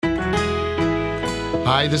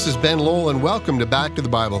Hi, this is Ben Lowell, and welcome to Back to the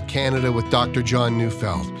Bible Canada with Dr. John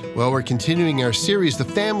Neufeld. Well, we're continuing our series, The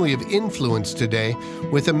Family of Influence, today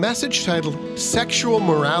with a message titled Sexual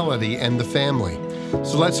Morality and the Family.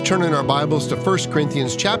 So let's turn in our Bibles to 1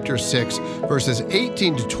 Corinthians chapter 6, verses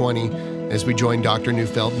 18 to 20, as we join Dr.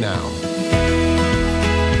 Neufeld now.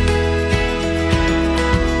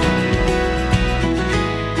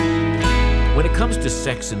 When it comes to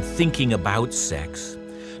sex and thinking about sex,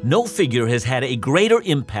 no figure has had a greater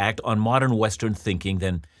impact on modern Western thinking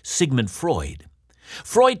than Sigmund Freud.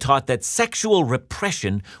 Freud taught that sexual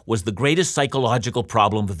repression was the greatest psychological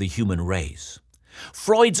problem of the human race.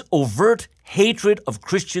 Freud's overt hatred of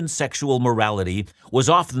Christian sexual morality was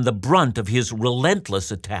often the brunt of his relentless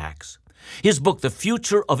attacks. His book, The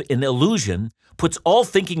Future of an Illusion, puts all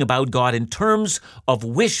thinking about God in terms of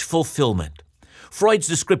wish fulfillment. Freud's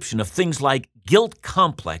description of things like guilt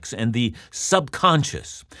complex and the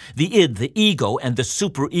subconscious, the id, the ego, and the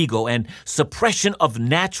superego, and suppression of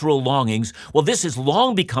natural longings, well, this has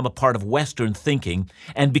long become a part of Western thinking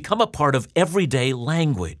and become a part of everyday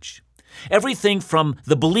language. Everything from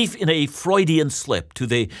the belief in a Freudian slip to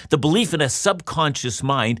the belief in a subconscious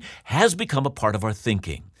mind has become a part of our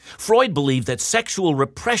thinking. Freud believed that sexual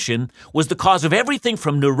repression was the cause of everything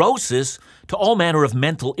from neurosis to all manner of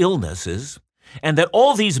mental illnesses, and that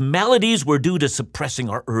all these maladies were due to suppressing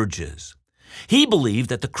our urges. He believed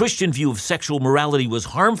that the Christian view of sexual morality was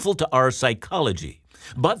harmful to our psychology.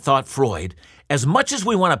 But, thought Freud, as much as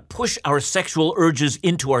we want to push our sexual urges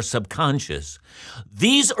into our subconscious,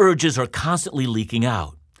 these urges are constantly leaking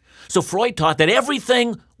out. So Freud taught that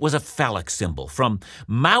everything was a phallic symbol, from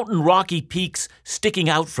mountain rocky peaks sticking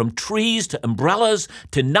out from trees to umbrellas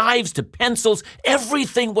to knives to pencils.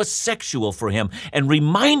 Everything was sexual for him and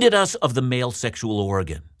reminded us of the male sexual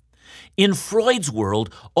organ. In Freud's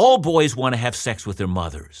world, all boys want to have sex with their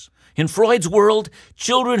mothers. In Freud's world,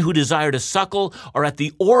 children who desire to suckle are at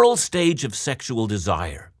the oral stage of sexual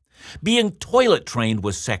desire. Being toilet trained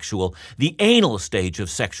was sexual, the anal stage of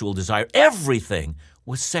sexual desire. Everything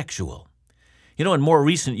was sexual. In more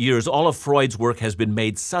recent years, all of Freud's work has been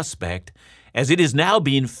made suspect, as it is now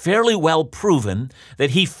being fairly well proven that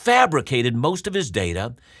he fabricated most of his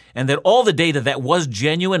data, and that all the data that was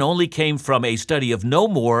genuine only came from a study of no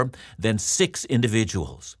more than 6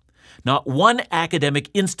 individuals. Not one academic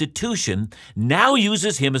institution now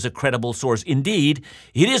uses him as a credible source. Indeed,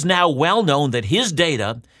 it is now well known that his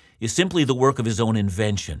data is simply the work of his own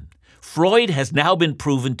invention. Freud has now been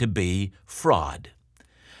proven to be fraud.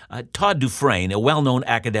 Todd Dufresne, a well-known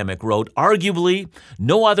academic, wrote, "Arguably,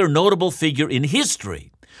 no other notable figure in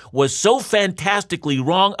history was so fantastically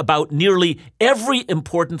wrong about nearly every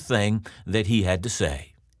important thing that he had to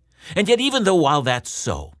say." And yet, even though while that's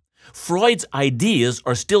so, Freud's ideas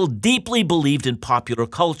are still deeply believed in popular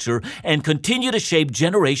culture and continue to shape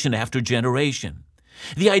generation after generation.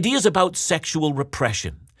 The ideas about sexual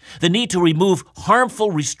repression, the need to remove harmful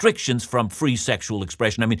restrictions from free sexual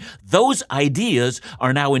expression, those ideas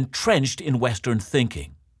are now entrenched in Western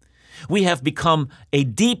thinking. We have become a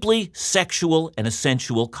deeply sexual and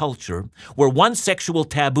sensual culture where one sexual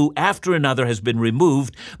taboo after another has been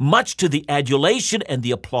removed, much to the adulation and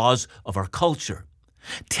the applause of our culture.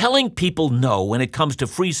 Telling people no when it comes to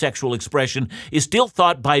free sexual expression is still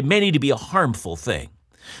thought by many to be a harmful thing.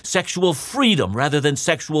 Sexual freedom rather than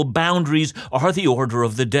sexual boundaries are the order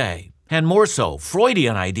of the day. And more so,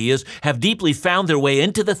 Freudian ideas have deeply found their way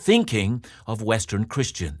into the thinking of Western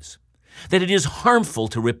Christians. That it is harmful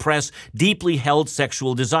to repress deeply held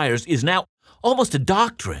sexual desires is now almost a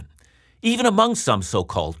doctrine, even among some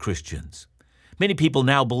so-called Christians. Many people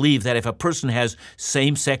now believe that if a person has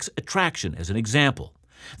same-sex attraction, as an example,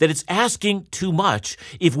 that it's asking too much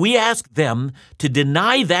if we ask them to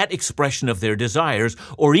deny that expression of their desires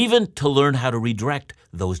or even to learn how to redirect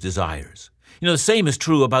those desires. The same is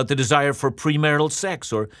true about the desire for premarital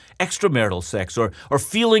sex or extramarital sex or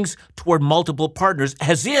feelings toward multiple partners,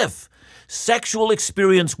 as if sexual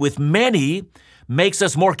experience with many makes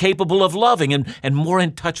us more capable of loving and more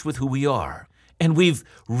in touch with who we are. And we've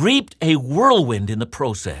reaped a whirlwind in the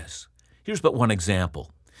process. Here's but one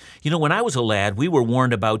example. When I was a lad, we were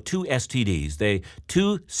warned about 2 STDs,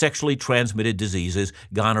 2 sexually transmitted diseases,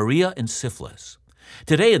 gonorrhea and syphilis.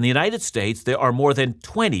 Today in the United States, there are more than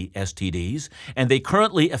 20 STDs, and they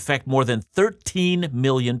currently affect more than 13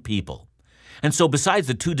 million people. And so besides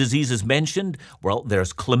the 2 diseases mentioned, well,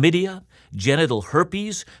 there's chlamydia, genital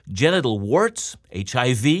herpes, genital warts,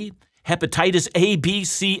 HIV, hepatitis A, B,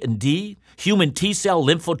 C, and D, human T-cell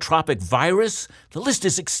lymphotropic virus. The list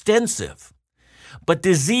is extensive. But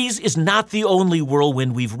disease is not the only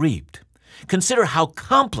whirlwind we've reaped. Consider how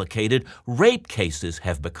complicated rape cases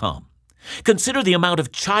have become. Consider the amount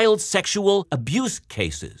of child sexual abuse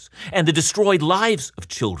cases and the destroyed lives of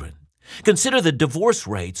children. Consider the divorce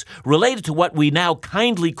rates related to what we now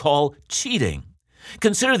kindly call cheating.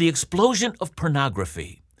 Consider the explosion of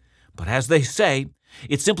pornography. But as they say,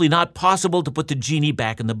 it's simply not possible to put the genie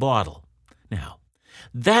back in the bottle. Now,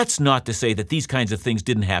 that's not to say that these kinds of things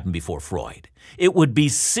didn't happen before Freud. It would be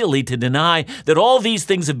silly to deny that all these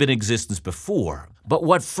things have been in existence before. But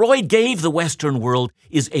what Freud gave the Western world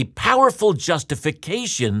is a powerful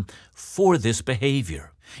justification for this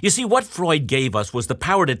behavior. You see, what Freud gave us was the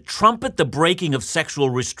power to trumpet the breaking of sexual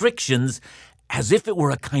restrictions as if it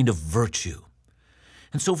were a kind of virtue.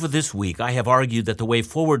 And so for this week, I have argued that the way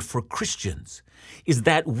forward for Christians is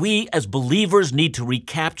that we as believers need to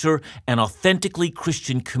recapture an authentically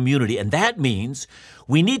Christian community. And that means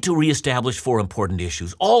we need to reestablish 4 important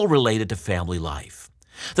issues, all related to family life.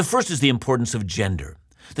 The first is the importance of gender.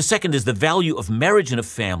 The second is the value of marriage and of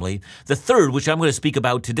family. The third, which I'm going to speak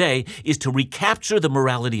about today, is to recapture the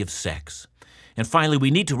morality of sex. And finally,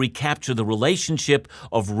 we need to recapture the relationship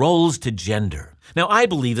of roles to gender. Now, I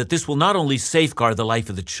believe that this will not only safeguard the life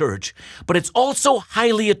of the church, but it's also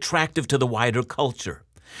highly attractive to the wider culture.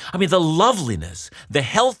 I mean, the loveliness, the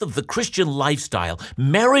health of the Christian lifestyle,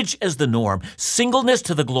 marriage as the norm, singleness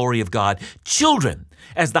to the glory of God, children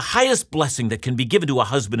as the highest blessing that can be given to a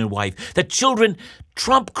husband and wife, that children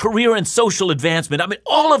trump career and social advancement. I mean,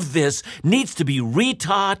 all of this needs to be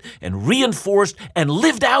retaught and reinforced and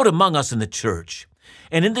lived out among us in the church.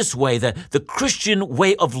 And in this way, the Christian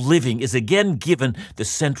way of living is again given the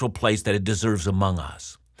central place that it deserves among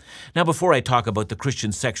us. Now, before I talk about the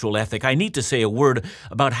Christian sexual ethic, I need to say a word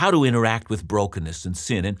about how to interact with brokenness and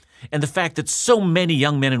sin, and the fact that so many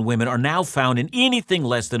young men and women are now found in anything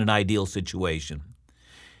less than an ideal situation.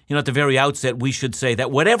 You know, at the very outset, we should say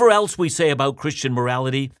that whatever else we say about Christian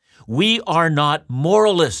morality, we are not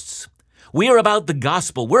moralists. We are about the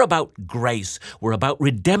gospel. We're about grace. We're about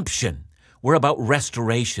redemption. We're about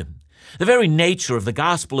restoration. The very nature of the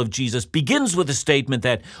gospel of Jesus begins with the statement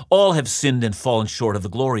that all have sinned and fallen short of the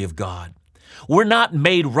glory of God. We're not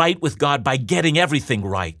made right with God by getting everything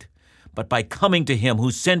right, but by coming to Him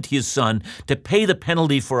who sent His Son to pay the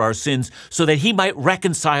penalty for our sins so that He might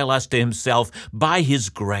reconcile us to Himself by His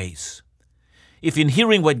grace. If in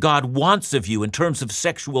hearing what God wants of you in terms of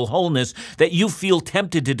sexual wholeness that you feel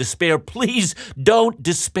tempted to despair, please don't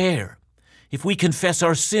despair. If we confess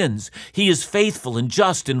our sins, He is faithful and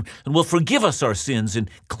just and will forgive us our sins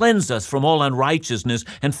and cleanse us from all unrighteousness.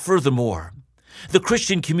 And furthermore, the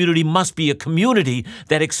Christian community must be a community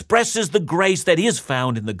that expresses the grace that is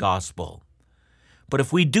found in the gospel. But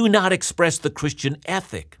if we do not express the Christian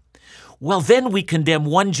ethic, well, then we condemn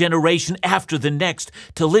one generation after the next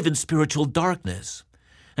to live in spiritual darkness.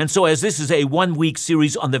 And so as this is a 1-week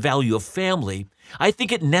series on the value of family, I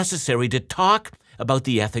think it necessary to talk about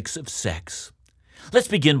the ethics of sex. Let's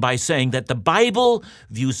begin by saying that the Bible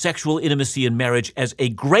views sexual intimacy in marriage as a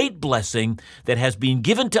great blessing that has been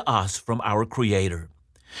given to us from our Creator.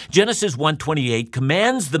 Genesis 1:28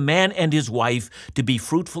 commands the man and his wife to be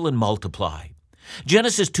fruitful and multiply.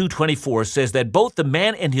 Genesis 2:24 says that both the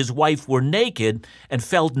man and his wife were naked and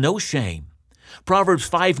felt no shame. Proverbs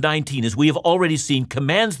 5:19, as we have already seen,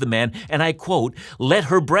 commands the man, and I quote, "Let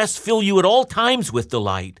her breast fill you at all times with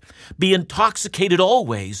delight. Be intoxicated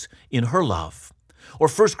always in her love." Or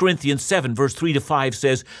 1 Corinthians 7, verse 3-5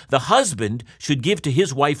 says, "The husband should give to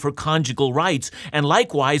his wife her conjugal rights, and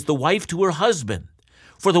likewise the wife to her husband.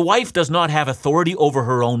 For the wife does not have authority over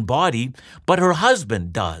her own body, but her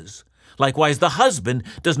husband does. Likewise the husband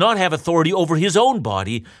does not have authority over his own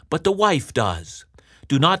body, but the wife does.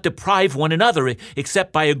 Do not deprive one another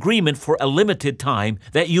except by agreement for a limited time,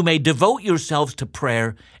 that you may devote yourselves to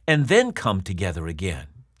prayer and then come together again."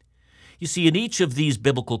 You see, in each of these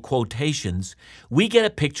biblical quotations, we get a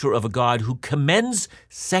picture of a God who commends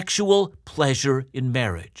sexual pleasure in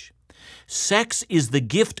marriage. Sex is the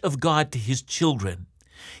gift of God to His children.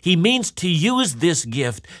 He means to use this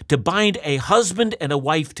gift to bind a husband and a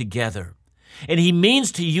wife together. And He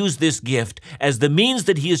means to use this gift as the means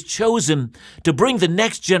that He has chosen to bring the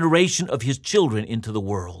next generation of His children into the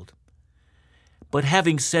world. But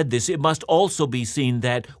having said this, it must also be seen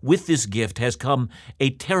that with this gift has come a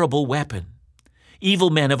terrible weapon. Evil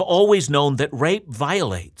men have always known that rape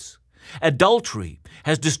violates. Adultery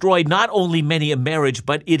has destroyed not only many a marriage,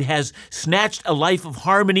 but it has snatched a life of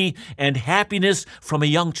harmony and happiness from a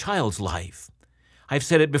young child's life. I've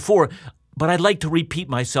said it before, but I'd like to repeat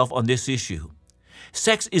myself on this issue.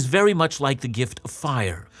 Sex is very much like the gift of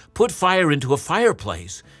fire. Put fire into a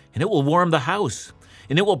fireplace, and it will warm the house,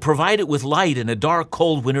 and it will provide it with light in a dark,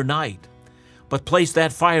 cold winter night. But place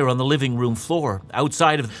that fire on the living room floor,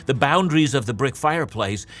 outside of the boundaries of the brick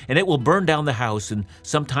fireplace, and it will burn down the house and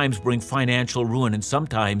sometimes bring financial ruin and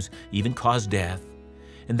sometimes even cause death.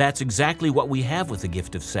 And that's exactly what we have with the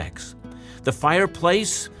gift of sex. The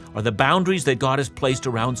fireplace are the boundaries that God has placed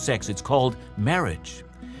around sex. It's called marriage.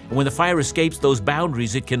 And when the fire escapes those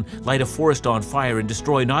boundaries, it can light a forest on fire and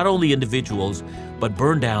destroy not only individuals, but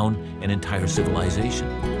burn down an entire civilization.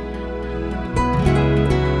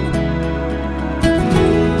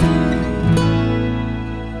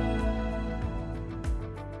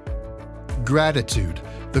 Gratitude,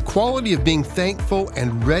 the quality of being thankful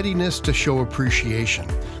and readiness to show appreciation.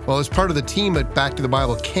 Well, as part of the team at Back to the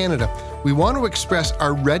Bible Canada, we want to express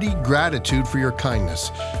our ready gratitude for your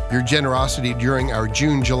kindness. Your generosity during our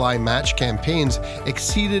June-July match campaigns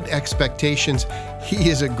exceeded expectations. He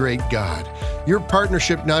is a great God. Your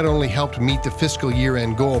partnership not only helped meet the fiscal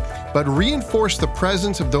year-end goal, but reinforced the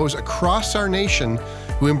presence of those across our nation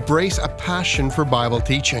who embrace a passion for Bible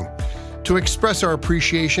teaching. To express our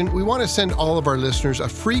appreciation, we want to send all of our listeners a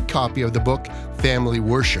free copy of the book, Family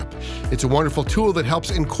Worship. It's a wonderful tool that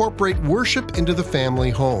helps incorporate worship into the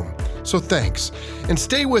family home. So thanks, and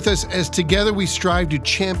stay with us as together we strive to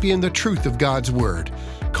champion the truth of God's Word.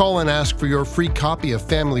 Call and ask for your free copy of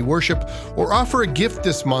Family Worship, or offer a gift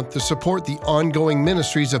this month to support the ongoing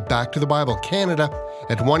ministries of Back to the Bible Canada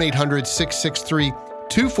at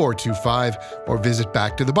 1-800-663-2425 or visit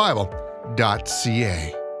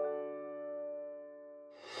backtothebible.ca.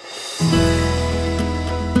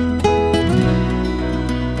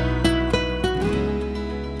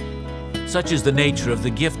 Such is the nature of the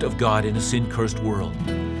gift of God in a sin-cursed world.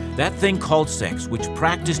 That thing called sex, which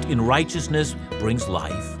practiced in righteousness brings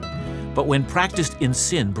life, but when practiced in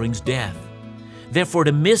sin brings death. Therefore,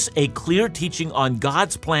 to miss a clear teaching on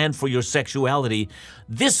God's plan for your sexuality,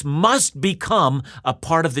 this must become a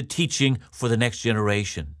part of the teaching for the next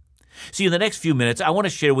generation. See, in the next few minutes, I want to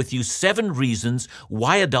share with you 7 reasons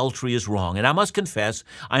why adultery is wrong. And I must confess,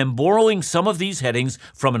 I am borrowing some of these headings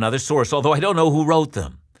from another source, although I don't know who wrote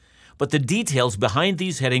them. But the details behind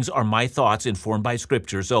these headings are my thoughts informed by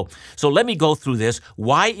Scripture. So let me go through this.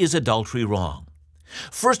 Why is adultery wrong?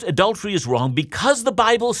 First, adultery is wrong because the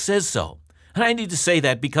Bible says so. And I need to say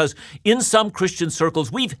that because in some Christian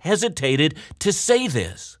circles, we've hesitated to say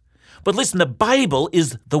this. But listen, the Bible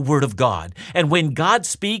is the Word of God. And when God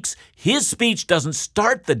speaks, His speech doesn't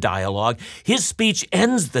start the dialogue. His speech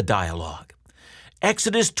ends the dialogue.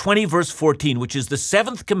 Exodus 20, verse 14, which is the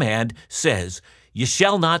 7th command, says, "You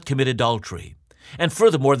shall not commit adultery." And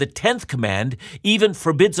furthermore, the 10th command even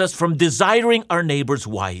forbids us from desiring our neighbor's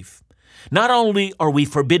wife. Not only are we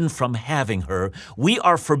forbidden from having her, we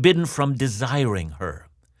are forbidden from desiring her.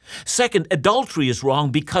 Second, adultery is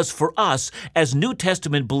wrong because for us, as New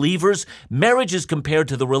Testament believers, marriage is compared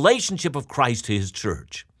to the relationship of Christ to His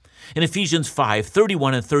church. In Ephesians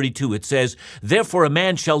 5:31 and 32, it says, "Therefore a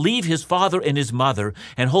man shall leave his father and his mother,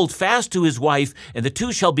 and hold fast to his wife, and the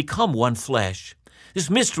two shall become one flesh." This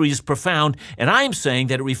mystery is profound, and I am saying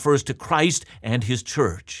that it refers to Christ and His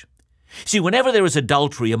church. See, whenever there is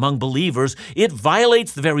adultery among believers, it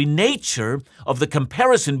violates the very nature of the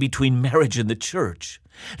comparison between marriage and the church.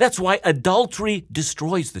 That's why adultery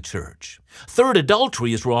destroys the church. Third,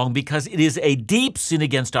 adultery is wrong because it is a deep sin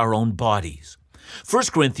against our own bodies.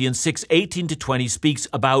 1 Corinthians 6:18-20 speaks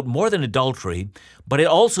about more than adultery, but it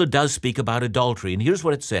also does speak about adultery. And here's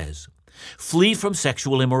what it says: "Flee from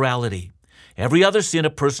sexual immorality. Every other sin a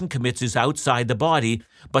person commits is outside the body,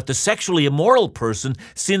 but the sexually immoral person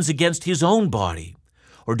sins against his own body.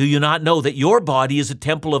 Or do you not know that your body is a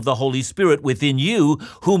temple of the Holy Spirit within you,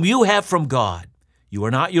 whom you have from God? You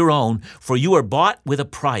are not your own, for you are bought with a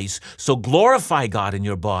price, so glorify God in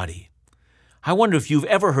your body." I wonder if you've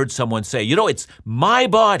ever heard someone say, "It's my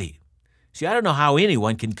body." See, I don't know how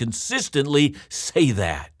anyone can consistently say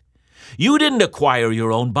that. You didn't acquire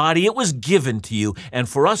your own body. It was given to you. And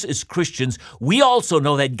for us as Christians, we also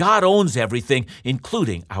know that God owns everything,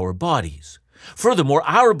 including our bodies. Furthermore,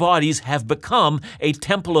 our bodies have become a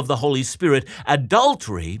temple of the Holy Spirit.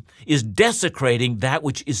 Adultery is desecrating that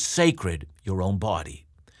which is sacred, your own body.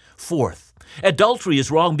 Fourth, adultery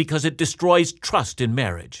is wrong because it destroys trust in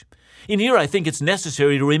marriage. In here, I think it's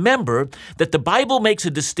necessary to remember that the Bible makes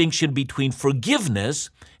a distinction between forgiveness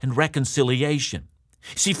and reconciliation.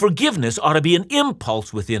 See, forgiveness ought to be an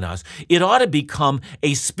impulse within us. It ought to become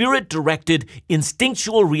a spirit-directed,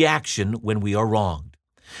 instinctual reaction when we are wronged.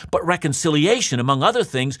 But reconciliation, among other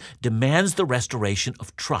things, demands the restoration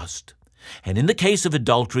of trust. And in the case of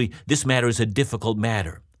adultery, this matter is a difficult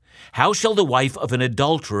matter. How shall the wife of an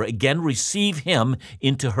adulterer again receive him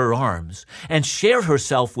into her arms and share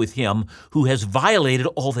herself with him who has violated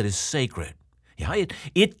all that is sacred? Yeah,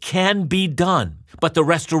 it can be done. But the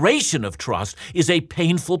restoration of trust is a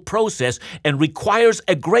painful process and requires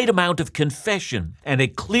a great amount of confession and a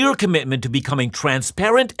clear commitment to becoming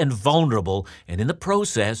transparent and vulnerable, and in the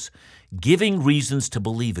process, giving reasons to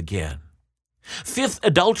believe again. Fifth,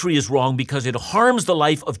 adultery is wrong because it harms the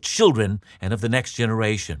life of children and of the next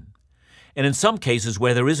generation. And in some cases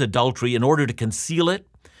where there is adultery, in order to conceal it,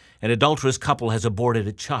 an adulterous couple has aborted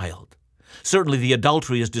a child. Certainly the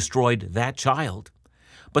adultery has destroyed that child.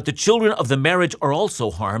 But the children of the marriage are also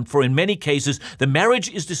harmed, for in many cases the marriage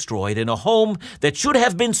is destroyed and a home that should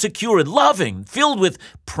have been secure and loving, filled with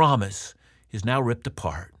promise, is now ripped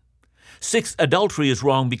apart. Sixth, adultery is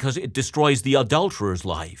wrong because it destroys the adulterer's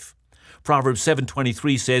life. Proverbs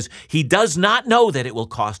 7:23 says, "He does not know that it will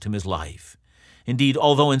cost him his life." Indeed,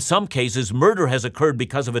 although in some cases murder has occurred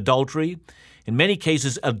because of adultery, in many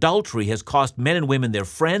cases adultery has cost men and women their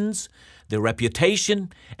friends, their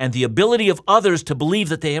reputation, and the ability of others to believe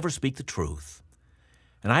that they ever speak the truth.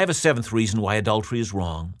 And I have a seventh reason why adultery is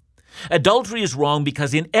wrong. Adultery is wrong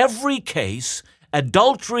because in every case,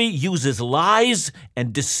 adultery uses lies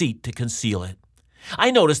and deceit to conceal it.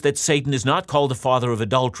 I notice that Satan is not called the father of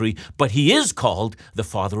adultery, but he is called the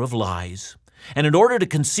father of lies. And in order to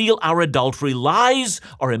conceal our adultery, lies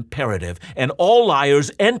are imperative, and all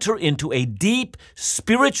liars enter into a deep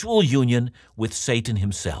spiritual union with Satan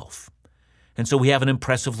himself. And so we have an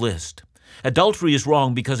impressive list. Adultery is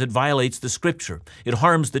wrong because it violates the Scripture. It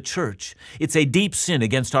harms the church. It's a deep sin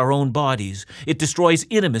against our own bodies. It destroys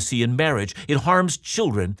intimacy in marriage. It harms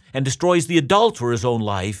children and destroys the adulterer's own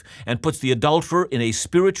life and puts the adulterer in a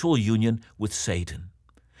spiritual union with Satan.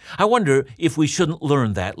 I wonder if we shouldn't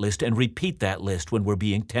learn that list and repeat that list when we're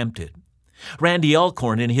being tempted. Randy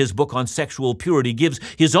Alcorn, in his book on sexual purity, gives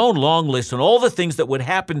his own long list on all the things that would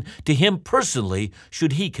happen to him personally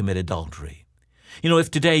should he commit adultery.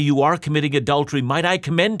 If today you are committing adultery, might I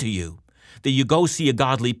commend to you that you go see a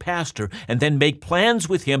godly pastor and then make plans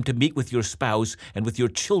with him to meet with your spouse and with your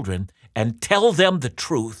children and tell them the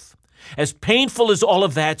truth. As painful as all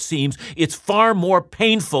of that seems, it's far more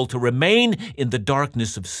painful to remain in the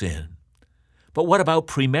darkness of sin. But what about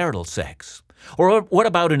premarital sex? Or what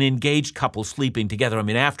about an engaged couple sleeping together?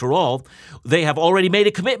 After all, they have already made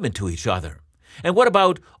a commitment to each other. And what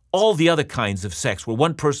about all the other kinds of sex where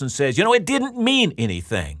one person says, it didn't mean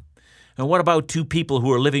anything? And what about two people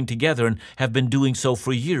who are living together and have been doing so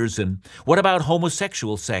for years? And what about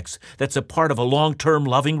homosexual sex that's a part of a long-term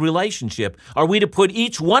loving relationship? Are we to put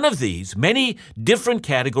each one of these many different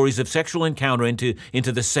categories of sexual encounter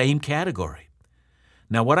into the same category?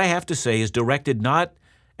 Now, what I have to say is directed not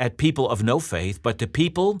at people of no faith, but to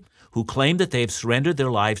people who claim that they have surrendered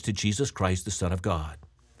their lives to Jesus Christ, the Son of God.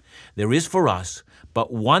 There is for us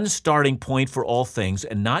but one starting point for all things,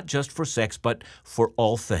 and not just for sex, but for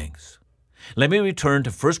all things. Let me return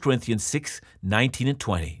to 1 Corinthians 6:19 and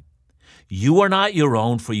 20. You are not your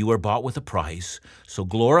own, for you are bought with a price, so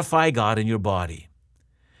glorify God in your body.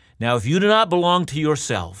 Now, if you do not belong to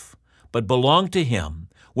yourself, but belong to Him,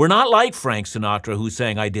 we're not like Frank Sinatra, who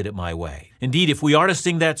sang, I did it my way. Indeed, if we are to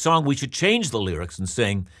sing that song, we should change the lyrics and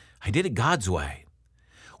sing, I did it God's way.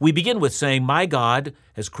 We begin with saying, my God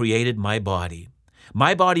has created my body.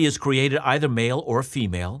 My body is created either male or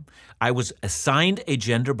female. I was assigned a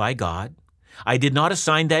gender by God. I did not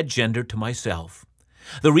assign that gender to myself.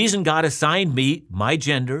 The reason God assigned me my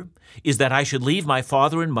gender is that I should leave my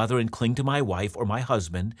father and mother and cling to my wife or my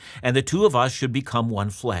husband, and the two of us should become one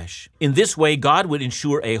flesh. In this way, God would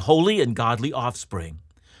ensure a holy and godly offspring.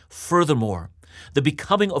 Furthermore, the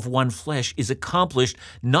becoming of one flesh is accomplished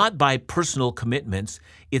not by personal commitments.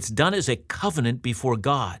 It's done as a covenant before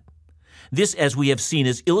God. This, as we have seen,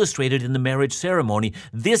 is illustrated in the marriage ceremony.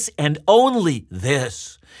 This and only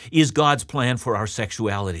this is God's plan for our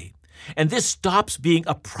sexuality. And this stops being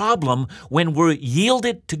a problem when we're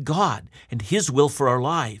yielded to God and His will for our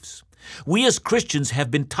lives. We as Christians have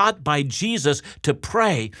been taught by Jesus to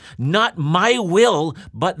pray, not my will,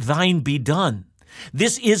 but thine be done.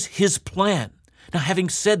 This is His plan. Now, having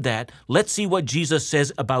said that, let's see what Jesus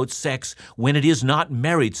says about sex when it is not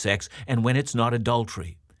married sex and when it's not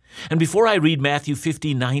adultery. And before I read Matthew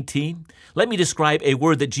 15:19, let me describe a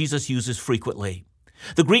word that Jesus uses frequently.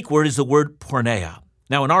 The Greek word is the word porneia.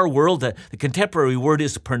 Now, in our world, the contemporary word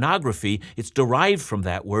is pornography. It's derived from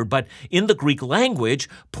that word, but in the Greek language,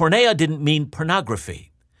 porneia didn't mean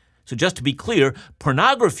pornography. So just to be clear,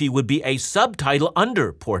 pornography would be a subtitle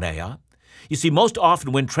under porneia. You see, most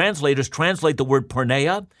often when translators translate the word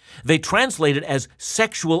porneia, they translate it as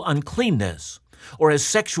sexual uncleanness or as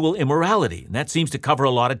sexual immorality, and that seems to cover a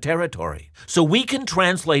lot of territory. So we can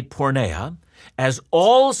translate porneia as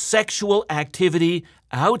all sexual activity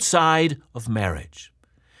outside of marriage.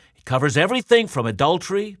 It covers everything from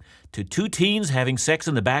adultery to two teens having sex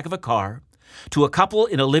in the back of a car, to a couple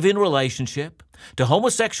in a live-in relationship, to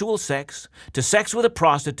homosexual sex, to sex with a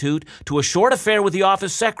prostitute, to a short affair with the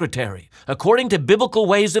office secretary. According to biblical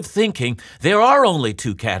ways of thinking, there are only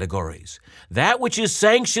two categories: that which is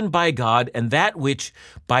sanctioned by God and that which,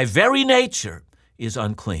 by very nature, is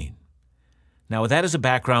unclean. Now, with that as a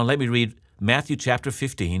background, let me read Matthew chapter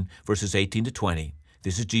 15, verses 18 to 20.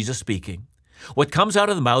 This is Jesus speaking. What comes out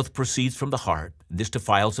of the mouth proceeds from the heart, and this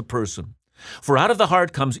defiles a person. For out of the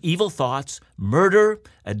heart comes evil thoughts, murder,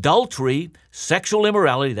 adultery, sexual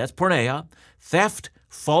immorality, that's porneia, theft,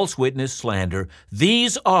 false witness, slander.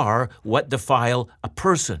 These are what defile a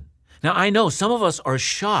person. Now, I know some of us are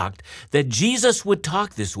shocked that Jesus would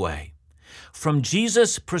talk this way. From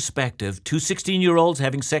Jesus' perspective, two 16-year-olds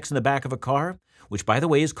having sex in the back of a car, which, by the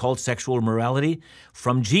way, is called sexual immorality,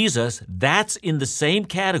 from Jesus, that's in the same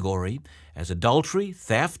category as adultery,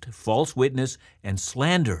 theft, false witness, and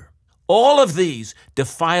slander. All of these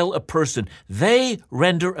defile a person. They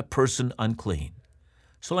render a person unclean.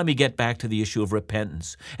 So let me get back to the issue of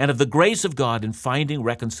repentance and of the grace of God in finding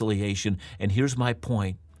reconciliation. And here's my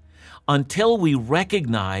point. Until we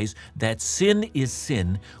recognize that sin is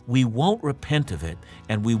sin, we won't repent of it,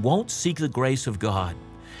 and we won't seek the grace of God.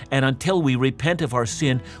 And until we repent of our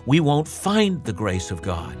sin, we won't find the grace of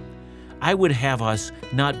God. I would have us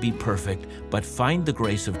not be perfect, but find the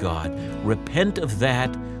grace of God, repent of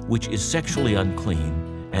that which is sexually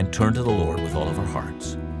unclean, and turn to the Lord with all of our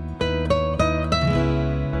hearts.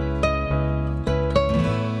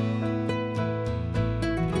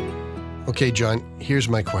 Okay, John, here's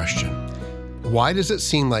my question. Why does it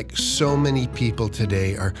seem like so many people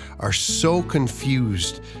today are so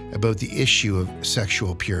confused about the issue of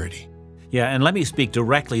sexual purity? Yeah, and let me speak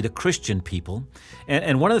directly to Christian people.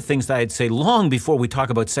 And one of the things that I'd say long before we talk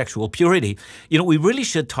about sexual purity, we really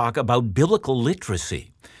should talk about biblical literacy.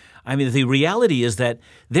 I mean, the reality is that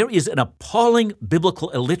there is an appalling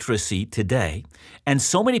biblical illiteracy today, and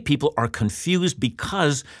so many people are confused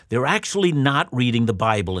because they're actually not reading the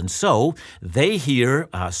Bible. And so they hear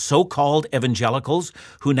so-called evangelicals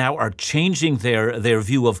who now are changing their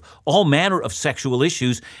view of all manner of sexual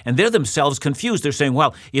issues, and they're themselves confused. They're saying,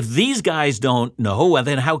 well, if these guys don't know, well,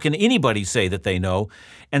 then how can anybody say that they know?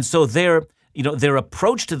 And so their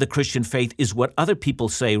approach to the Christian faith is what other people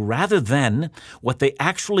say rather than what they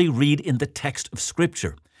actually read in the text of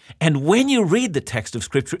Scripture. And when you read the text of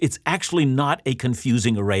Scripture, it's actually not a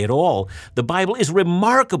confusing array at all. The Bible is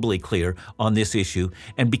remarkably clear on this issue,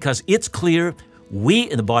 and because it's clear,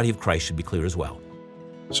 we in the body of Christ should be clear as well.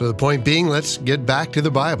 So the point being, let's get back to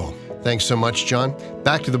the Bible. Thanks so much, John.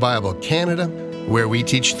 Back to the Bible Canada, where we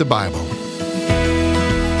teach the Bible.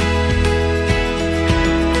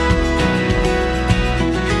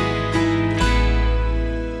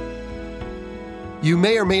 You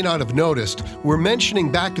may or may not have noticed, we're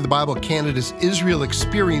mentioning Back to the Bible Canada's Israel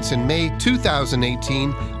experience in May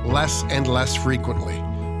 2018 less and less frequently.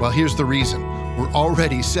 Well, here's the reason. We're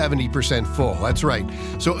already 70% full. That's right.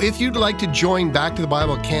 So if you'd like to join Back to the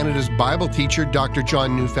Bible Canada's Bible teacher, Dr.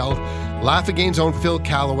 John Neufeld, Laugh Again's own Phil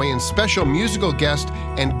Callaway, and special musical guest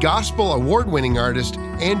and gospel award-winning artist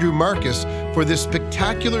Andrew Marcus for this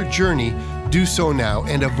spectacular journey, do so now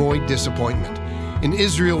and avoid disappointment. In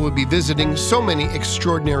Israel, we'll be visiting so many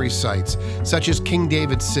extraordinary sites, such as King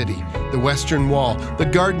David's City, the Western Wall, the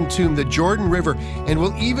Garden Tomb, the Jordan River, and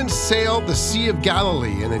we'll even sail the Sea of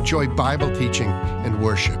Galilee and enjoy Bible teaching and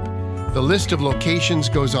worship. The list of locations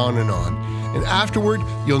goes on. And afterward,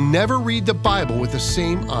 you'll never read the Bible with the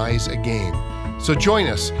same eyes again. So join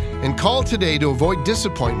us and call today to avoid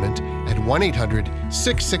disappointment at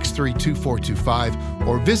 1-800-663-2425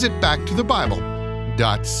 or visit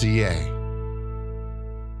backtothebible.ca.